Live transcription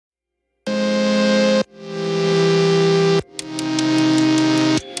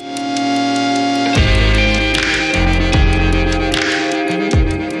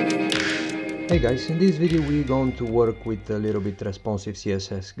in this video we're going to work with a little bit responsive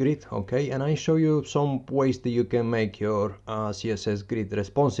CSS grid, okay, and I show you some ways that you can make your CSS grid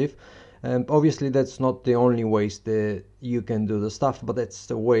responsive. Obviously that's not the only ways that you can do the stuff, but that's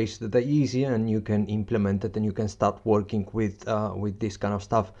the ways that are easy and you can implement it and you can start working with this kind of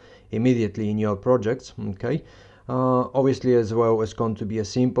stuff immediately in your projects, okay. Obviously as well, it's going to be a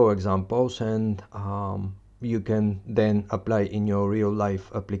simple examples and you can then apply in your real life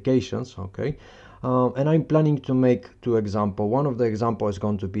applications, okay. And I'm planning to make two examples. One of the examples is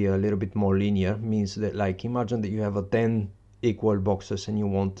going to be a little bit more linear, means that like imagine that you have a 10 equal boxes and you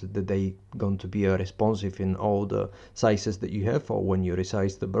want that they going to be responsive in all the sizes that you have, or when you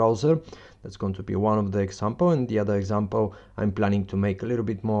resize the browser. That's going to be one of the example, and the other example I'm planning to make a little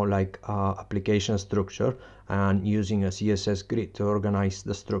bit more like application structure and using a CSS grid to organize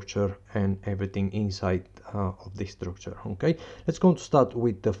the structure and everything inside of this structure, okay. Let's go to start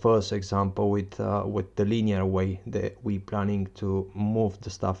with the first example with the linear way that we planning to move the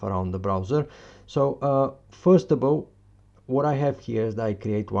stuff around the browser. So first of all, what I have here is that I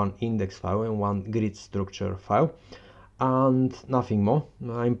create one index file and one grid structure file and nothing more.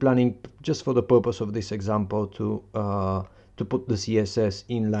 I'm planning just for the purpose of this example to put the CSS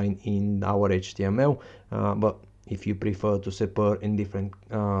inline in our HTML, but if you prefer to separate in different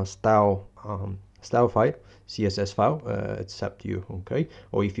style file, CSS file, it's up to you, okay.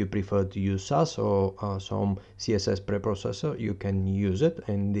 Or if you prefer to use SAS or some CSS preprocessor, you can use it.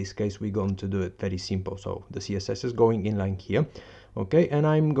 In this case we're going to do it very simple, so the CSS is going inline here, okay. And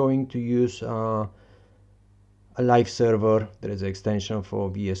I'm going to use a live server. There is an extension for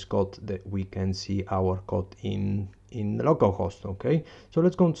VS Code that we can see our code in localhost, okay. So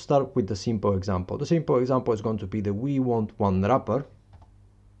let's go to start with the simple example. The simple example is going to be that we want one wrapper,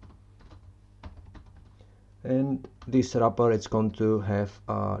 and this wrapper it's going to have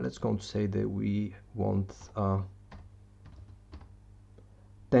let's go to say that we want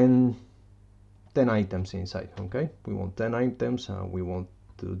 10 items inside, okay. We want 10 items, we want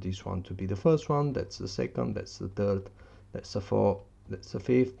this one to be the first one, that's the second, that's the third, that's the fourth, that's the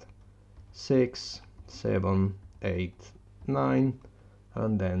fifth, 6, 7, 8, 9,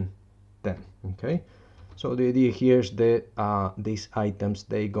 and then 10, okay. So the idea here is that these items,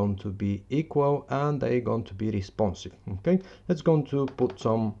 they're going to be equal and they're going to be responsive, okay. Let's go to put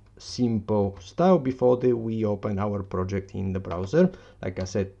some simple style before we open our project in the browser. Like I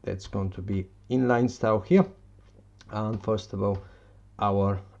said, that's going to be inline style here. And first of all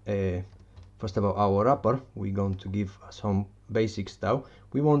our wrapper, we're going to give some basic style.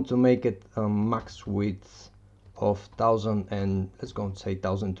 We want to make it a max width of 1000 and let's go and say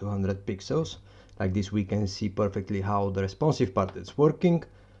 1200 pixels. Like this we can see perfectly how the responsive part is working.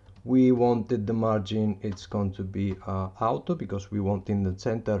 We wanted the margin, it's going to be auto because we want in the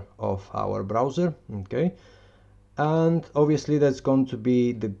center of our browser, okay. And obviously that's going to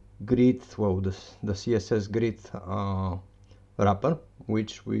be the grid, well, the CSS grid wrapper,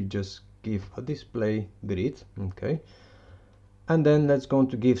 which we just give a display grid, okay. And then let's go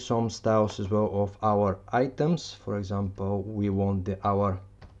to give some styles as well of our items. For example, we want our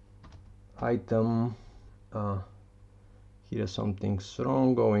item, here's something's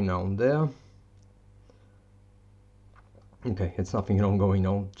wrong going on there, okay, it's nothing wrong going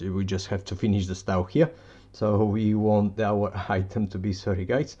on, we just have to finish the style here. So we want our item to be, sorry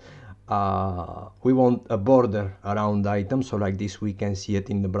guys, we want a border around the item, so like this we can see it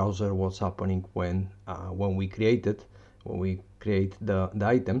in the browser what's happening when we create the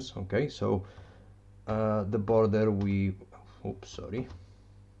items, okay. So the border, we, oops, sorry,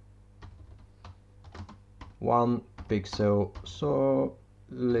 1 pixel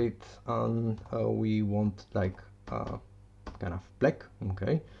solid, and we want like kind of black,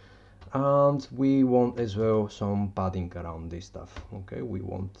 okay. And we want as well some padding around this stuff, okay. We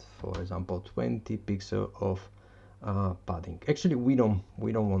want, for example, 20 pixel of padding. Actually we don't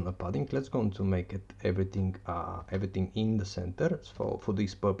want the padding. Let's go to make it everything in the center. For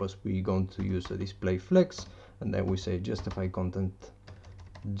this purpose we're going to use a display flex, and then we say justify content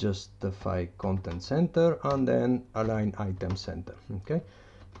center, and then align item center, okay.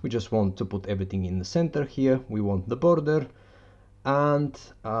 We just want to put everything in the center here. We want the border, and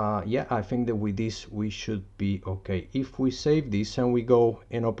yeah, I think that with this we should be okay. If we save this and we go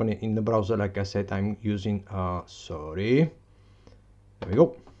and open it in the browser, like I said, I'm using sorry, there we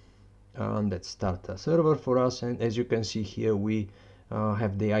go, and let's start a server for us. And as you can see here, we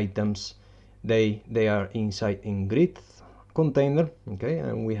have the items, they are inside in grid, container, okay,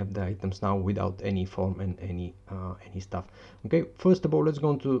 and we have the items now without any form and any stuff. Okay, first of all, let's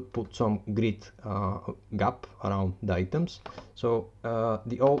go to put some grid gap around the items. So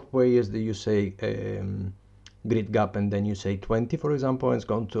the old way is that you say grid gap and then you say 20, for example, and it's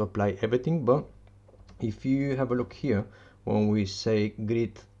going to apply everything. But if you have a look here, when we say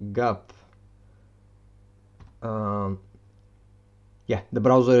grid gap, yeah, the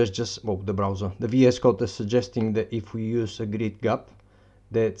browser is just, well, the VS Code is suggesting that if we use a grid gap,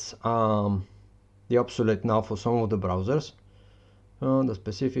 that's the obsolete now for some of the browsers. The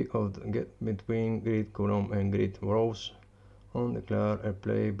specific of the get between grid column and grid rows on declare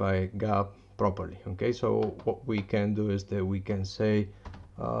apply by gap properly. Okay, so what we can do is that we can say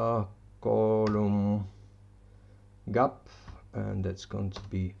column gap, and that's going to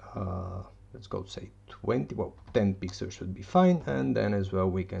be let's go say 20, well, 10 pixels should be fine. And then as well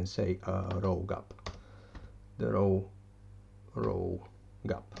we can say row gap, the row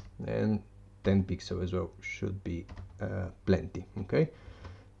gap, and 10 pixels as well should be plenty. Okay,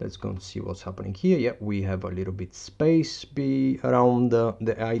 let's go and see what's happening here. Yeah, we have a little bit space be around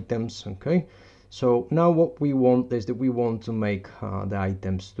the items. Okay, so now what we want is that we want to make the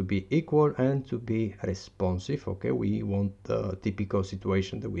items to be equal and to be responsive. Okay, we want the typical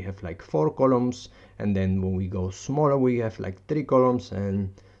situation that we have like 4 columns, and then when we go smaller we have like 3 columns, and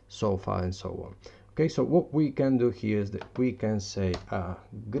so far and so on. Okay, so what we can do here is that we can say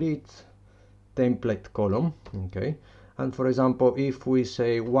grid template column. Okay, and for example, if we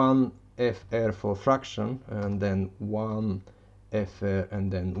say 1 fr for fraction, and then 1 fr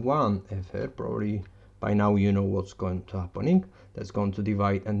and then 1 fr, probably by now you know what's going to happening. That's going to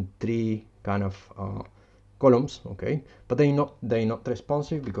divide in 3 kind of columns. Okay, but they're not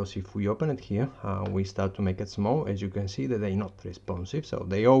responsive, because if we open it here, we start to make it small, as you can see that they're not responsive, so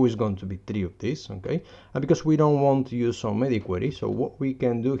they always going to be 3 of these. Okay, and because we don't want to use some MIDI query, so what we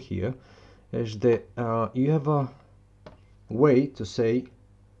can do here is that you have a way to say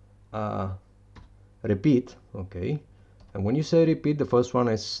repeat. Okay, and when you say repeat, the first one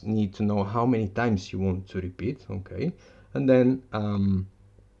is need to know how many times you want to repeat. Okay, and then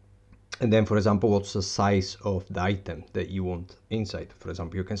for example, what's the size of the item that you want inside. For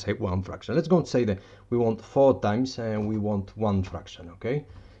example, you can say 1 fraction. Let's go and say that we want 4 times and we want 1 fraction. Okay,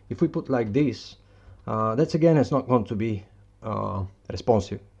 if we put like this, that's again, it's not going to be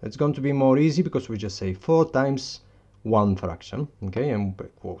responsive. It's going to be more easy because we just say 4 times 1 fraction. Okay, and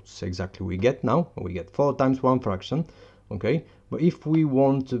what's exactly we get now? We get 4 times 1 fraction. Okay, but if we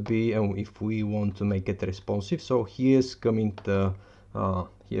want to be, and if we want to make it responsive, so here's coming the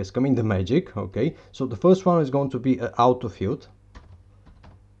magic. Okay, so the first one is going to be an auto field.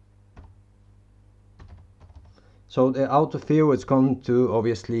 So the auto field is going to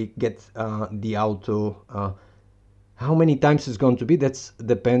obviously get the auto, how many times it's going to be, that's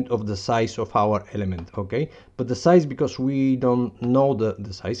depend of the size of our element. Okay, but the size, because we don't know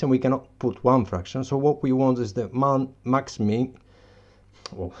the size and we cannot put 1 fraction, so what we want is the max min.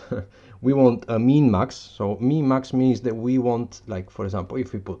 Well, we want a min max. So min max means that we want, like, for example,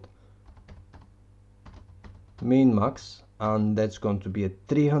 if we put min max, and that's going to be at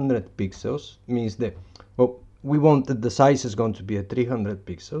 300 pixels, means that, well, we want that the size is going to be at 300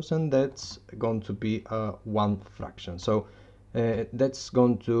 pixels, and that's going to be 1 fraction. So that's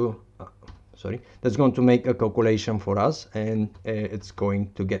going to that's going to make a calculation for us, and it's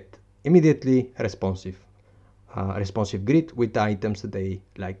going to get immediately responsive grid with items that they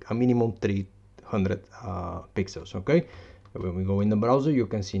like a minimum 300 pixels. Okay, when we go in the browser, you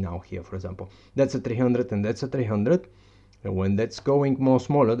can see now here, for example, that's a 300 and that's a 300, and when that's going more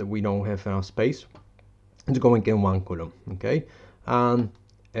smaller, that we don't have enough space, it's going in 1 column. Okay, and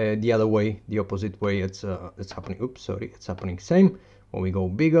the other way, the opposite way, it's happening. Oops, sorry, it's happening same. When we go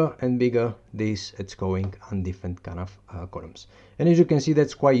bigger and bigger, it's going on different kind of columns. And as you can see,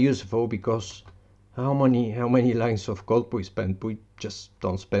 that's quite useful, because how many lines of code we spend? We just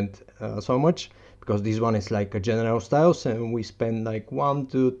don't spend so much, because this one is like a general styles, and we spend like 1,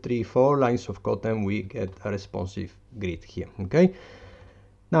 2, 3, 4 lines of code, and we get a responsive grid here. Okay,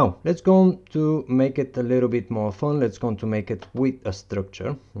 now let's go to make it a little bit more fun. Let's go to make it with a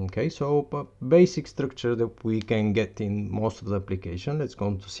structure. Okay, so basic structure that we can get in most of the application. Let's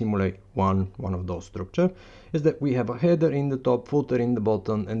go to simulate one of those structure. Is that we have a header in the top, footer in the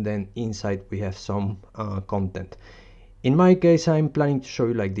bottom, and then inside we have some content. In my case, I'm planning to show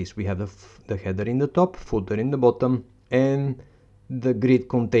you like this. We have the header in the top, footer in the bottom, and the grid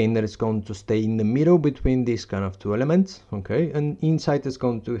container is going to stay in the middle between these kind of 2 elements. Okay, and inside is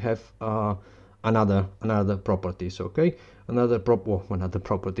going to have another properties. Okay, another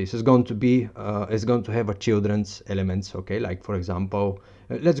properties is going to be is going to have a children's elements. Okay, like for example,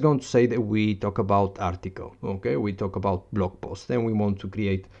 let's go to say that we talk about article. Okay, we talk about blog post, and we want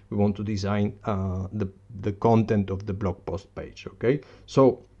to design the content of the blog post page. Okay,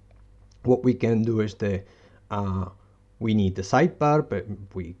 so what we can do is we need the sidebar, but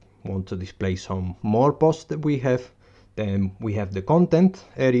we want to display some more posts that we have. Then we have the content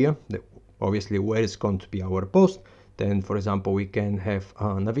area, that obviously where it's going to be our post. Then, for example, we can have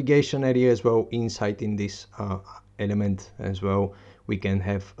a navigation area as well inside in this element as well. We can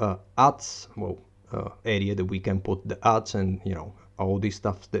have ads, area that we can put the ads and all this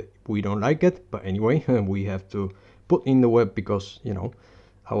stuff that we don't like it. But anyway, we have to put in the web because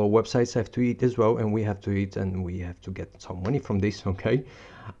our websites have to eat as well, and we have to eat, and we have to get some money from this. Okay,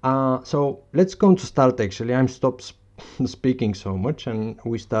 so let's go to start. Actually, I'm stopped speaking so much, and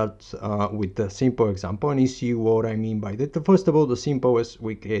we start with the simple example, and you see what I mean by that. First of all, the simple is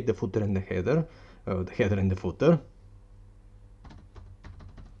we create the footer and the header and the footer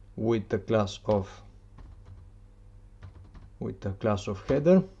with the class of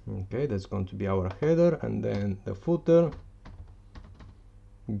header. Okay, that's going to be our header, and then the footer,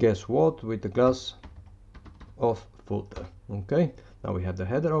 guess what, with the class of footer. Okay, now we have the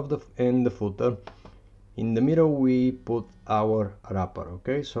header and the footer. In the middle we put our wrapper.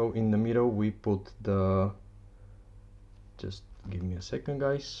 Okay, so in the middle we put just give me a second,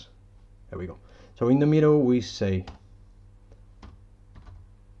 guys. There we go. So in the middle we say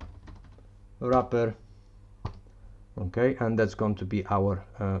wrapper. Okay, and that's going to be our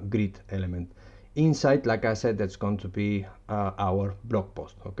grid element. Inside, like I said, that's going to be our blog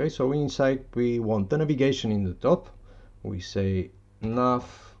post. Okay, so inside we want the navigation in the top. We say nav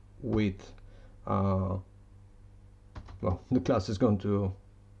with the class is going to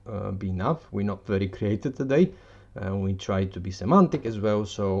be nav. We're not very creative today, and we try to be semantic as well,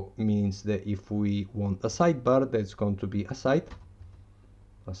 so means that if we want a sidebar, that's going to be a site,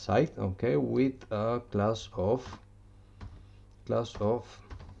 okay, with a class of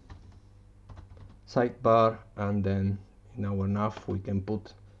sidebar, and then in our nav we can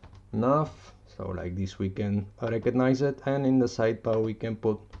put nav, so like this we can recognize it, and in the sidebar we can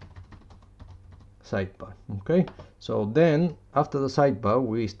put sidebar. Okay, so then after the sidebar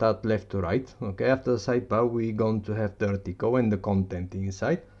we start left to right. Okay, after the sidebar we're going to have the article and the content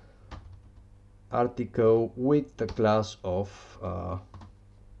inside. Article with the class of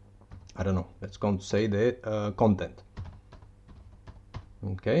I don't know, let's go to say the content.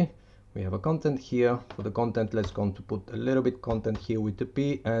 Okay, we have a content here. For the content, let's go to put a little bit content here with the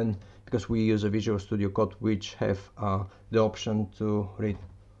P, and because we use a Visual Studio Code which have the option to read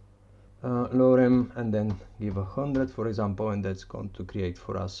lorem and then give 100, for example, and that's going to create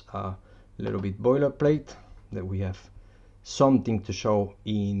for us a little bit boilerplate that we have something to show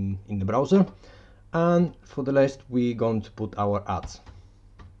in the browser. And for the last, we're going to put our ads.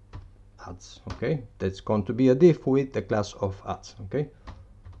 Okay, that's going to be a div with the class of ads. Okay,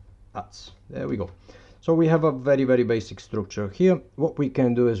 ads, there we go. So we have a very basic structure here. What we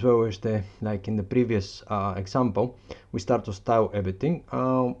can do as well is like in the previous example, we start to style everything.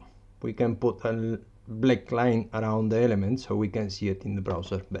 We can put a black line around the element so we can see it in the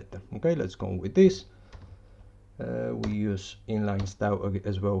browser better. Okay, let's go with this. We use inline style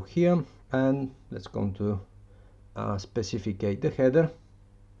as well here, and let's go to specify the header.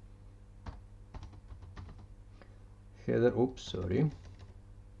 Oops, sorry.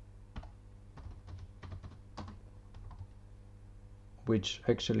 Which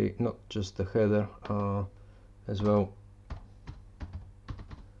actually not just the header as well.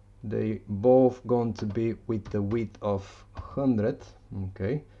 They both going to be with the width of 100.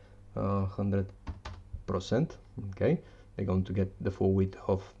 Okay, 100%. Okay, they're going to get the full width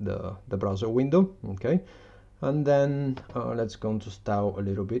of the browser window. Okay, and then let's go to style a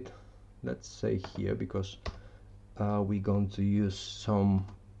little bit. Let's say here, because we're going to use some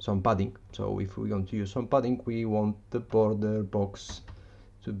padding. So if we're going to use some padding, we want the border box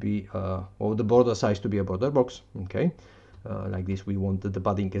to be or the border size to be a border box. Okay, like this, we want that the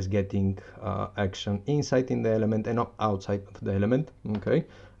padding is getting action inside in the element and not outside of the element. Okay,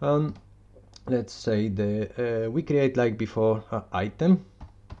 let's say we create, like before, item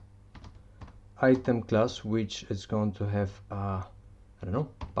class, which is going to have I don't know,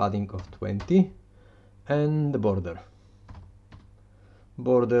 padding of 20, and the border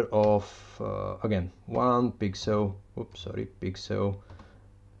of again 1 pixel. Oops, sorry, pixel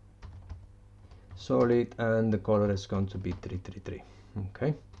solid, and the color is going to be 333.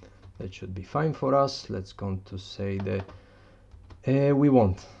 Okay, that should be fine for us. Let's go to say that we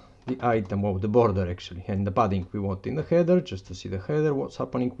want the item of the border actually, and the padding we want in the header, just to see the header, what's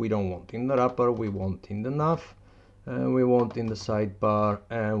happening. We don't want in the wrapper, we want in the nav, and we want in the sidebar,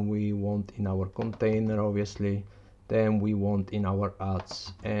 and we want in our container obviously, then we want in our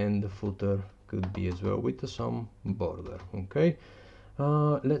ads, and the footer could be as well with some border. Okay,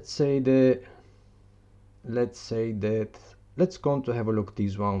 let's say that let's go to have a look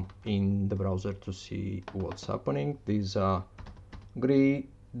this one in the browser to see what's happening. These are grid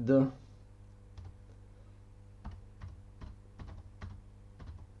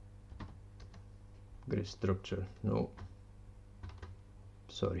structure. No,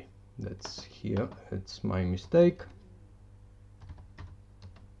 sorry, that's here, it's my mistake.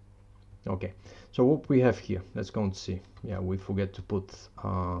 Okay, so what we have here, let's go and see. Yeah, we forget to put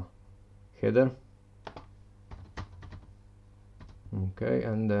header. Okay,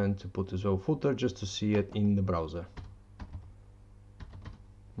 and then to put as well footer, just to see it in the browser.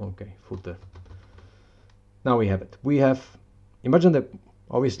 Okay, footer. Now we have it. We have, imagine that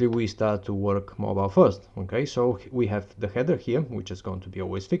obviously we start to work mobile first. Okay, so we have the header here, which is going to be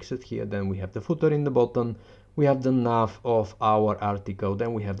always fixed here. Then we have the footer in the bottom. We have the nav of our article.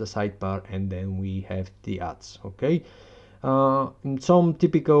 Then we have the sidebar, and then we have the ads. Okay, in some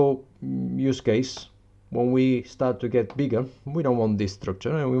typical use case, when we start to get bigger, we don't want this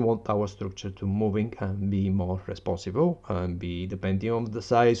structure, and we want our structure to moving and be more responsible and be depending on the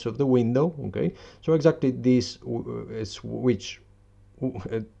size of the window. Okay, so exactly this is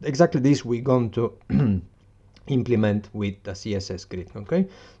exactly this we're going to implement with the CSS Grid. Okay,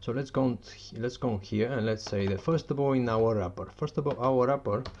 so let's go here, and let's say that first of all in our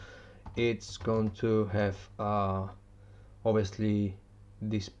wrapper, it's going to have obviously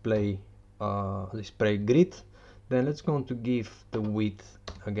display grid. Then let's going to give the width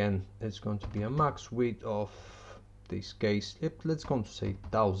again, it's going to be a max width of this case, let's going to say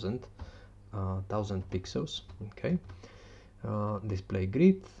 1000 pixels. Okay, display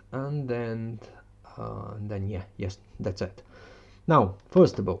grid, and then yeah, yes, that's it. Now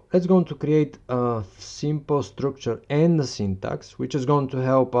first of all, let's going to create a simple structure and the syntax, which is going to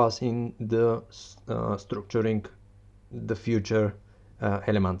help us in the structuring the future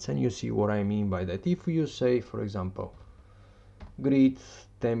elements. And you see what I mean by that. If you say, for example, grid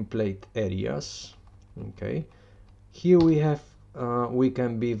template areas, okay, here we have we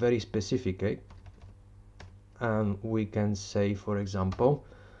can be very specific, and we can say, for example,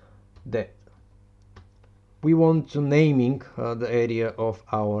 that we want to naming the area of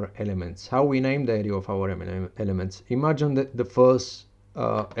our elements. How we name the area of our elements? Imagine that the first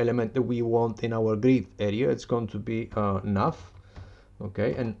element that we want in our grid area, it's going to be nav.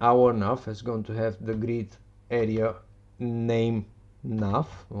 Okay, and our nav is going to have the grid area name nav.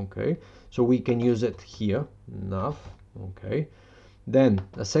 Okay, so we can use it here, nav. Okay, then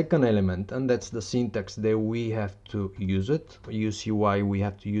the second element, and that's the syntax that we have to use it. You see why we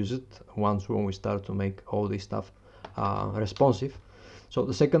have to use it once when we start to make all this stuff responsive. So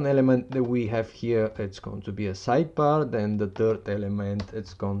the second element that we have here, it's going to be a sidebar. Then the third element,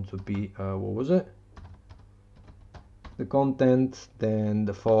 it's going to be what was it? The content. Then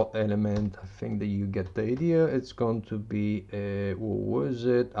the fourth element, I think that you get the idea, it's going to be what was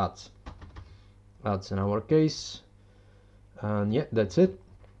it? Ads in our case. And yeah, that's it.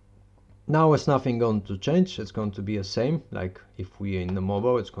 Now it's nothing going to change, it's going to be the same. Like if we are in the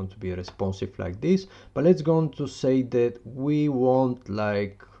mobile, it's going to be responsive like this. But let's go to say that we want,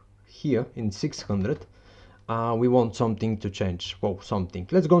 like here in 600, we want something to change. Well, something,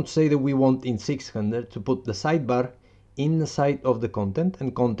 let's go to say that we want in 600 to put the sidebar inside of the content,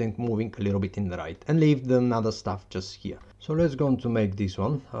 and content moving a little bit in the right, and leave the other stuff just here. So let's go to make this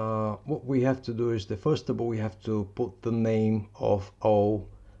one. What we have to do is the first of all, we have to put the name of all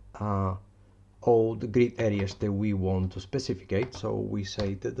the grid areas that we want to specify. So we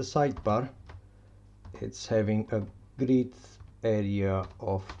say that the sidebar, it's having a grid area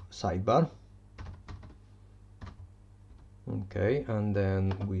of sidebar. Okay, and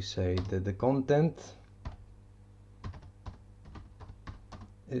then we say that the content,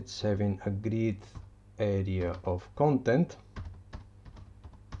 it's having a grid area of content.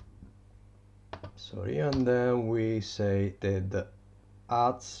 Sorry, and then we say that the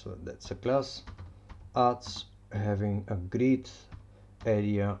ads, so that's a class, ads having a grid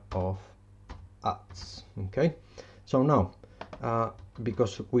area of ads. Okay, so now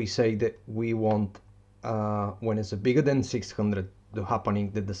because we say that we want when it's bigger than 600, the happening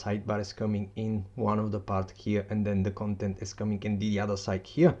that the sidebar is coming in one of the part here, and then the content is coming in the other side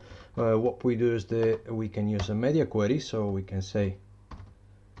here. What we do is we can use a media query, so we can say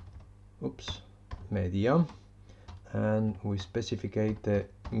media, and we specify the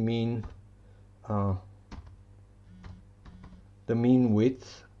mean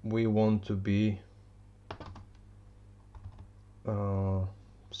width we want to be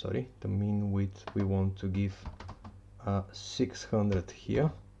the mean width we want to give 600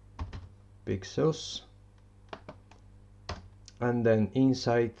 here pixels, and then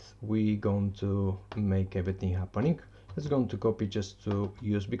inside we going to make everything happening. It's going to copy just to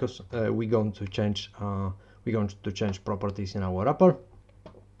use, because we're going to change properties in our wrapper.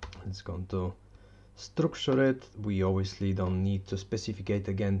 It's going to structure it. We obviously don't need to specify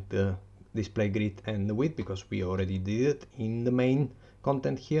again the display grid and the width, because we already did it in the main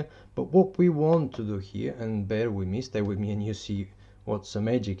content here. But what we want to do here, and bear with me, stay with me, and you see what's the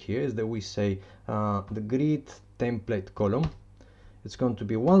magic here, is that we say the grid template column, it's going to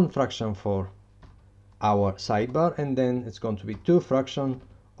be one fraction for our sidebar, and then it's going to be 2 fractions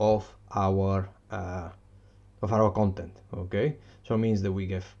of our content. Okay, so it means that we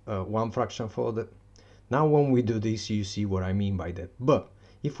give 1 fraction for the. Now when we do this, you see what I mean by that. But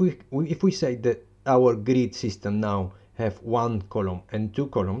if we say that our grid system now have 1 column and 2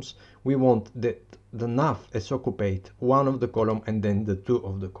 columns, we want that the nav is occupied 1 of the column and then the 2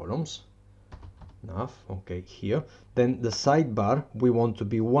 of the columns. Nav, okay, here. Then the sidebar we want to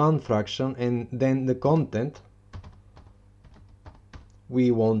be 1 fraction, and then the content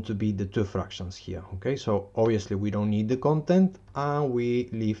we want to be the 2 fractions here. Okay, so obviously we don't need the content, and we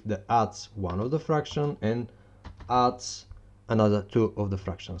leave the adds 1 of the fraction and adds another 2 of the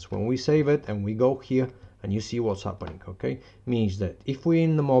fractions. When we save it and we go here, and you see what's happening, okay, means that if we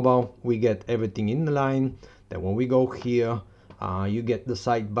in the mobile we get everything in the line, then when we go here you get the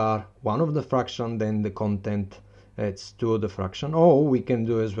sidebar 1 of the fraction, then the content it's 2 of the fraction. Or we can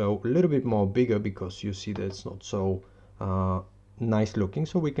do as well a little bit more bigger, because you see that it's not so nice looking,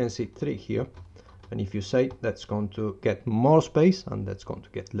 so we can see 3 here, and if you say that's going to get more space and that's going to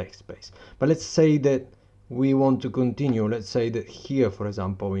get less space. But let's say that we want to continue. Let's say that here, for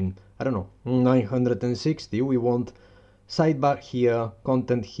example, in, I don't know, 960 we want sidebar here,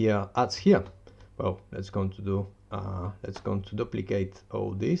 content here, ads here. Well, let's going to duplicate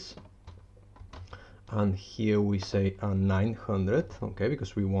all this, and here we say 900, okay,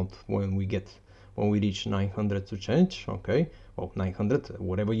 because we want when we reach 900 to change. Okay, well, 900,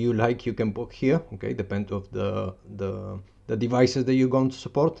 whatever you like you can put here, okay, depend of the devices that you're going to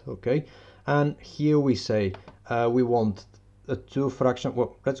support. Okay, and here we say we want a 2 fraction.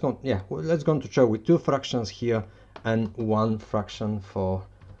 Well, let's go to show with 2 fractions here and 1 fraction for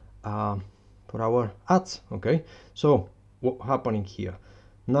our ads. Okay, so what's happening here?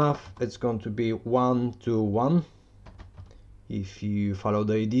 Nav, it's going to be 1 to 1. If you follow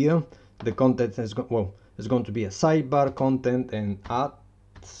the idea, the content is going to be a sidebar, content, and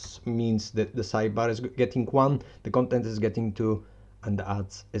ads means that the sidebar is getting 1, the content is getting 2, and the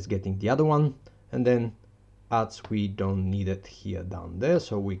ads is getting the other 1. And then ads, we don't need it here down there,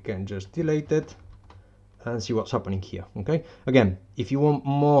 so we can just delete it and see what's happening here. Okay, again, if you want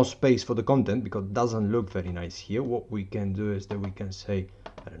more space for the content because it doesn't look very nice here, what we can do is that we can say,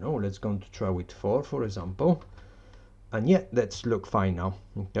 I don't know, let's go to try with 4, for example, and yeah, that's look fine now.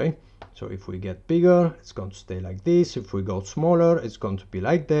 Okay, so if we get bigger, it's going to stay like this. If we go smaller, it's going to be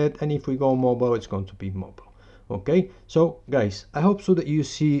like that, and if we go mobile, it's going to be mobile. Okay, so guys, I hope so that you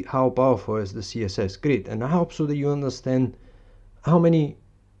see how powerful is the CSS Grid, and I hope so that you understand how many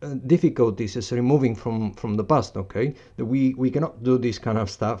difficulties is removing from the past. Okay, that we cannot do this kind of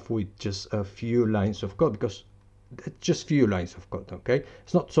stuff with just a few lines of code, because it's just few lines of code. Okay,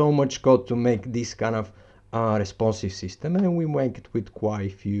 it's not so much code to make this kind of responsive system, and we make it with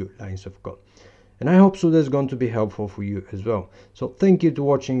quite a few lines of code. And I hope so that's going to be helpful for you as well. So thank you for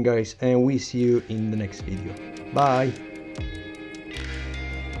watching, guys, and we see you in the next video. Bye.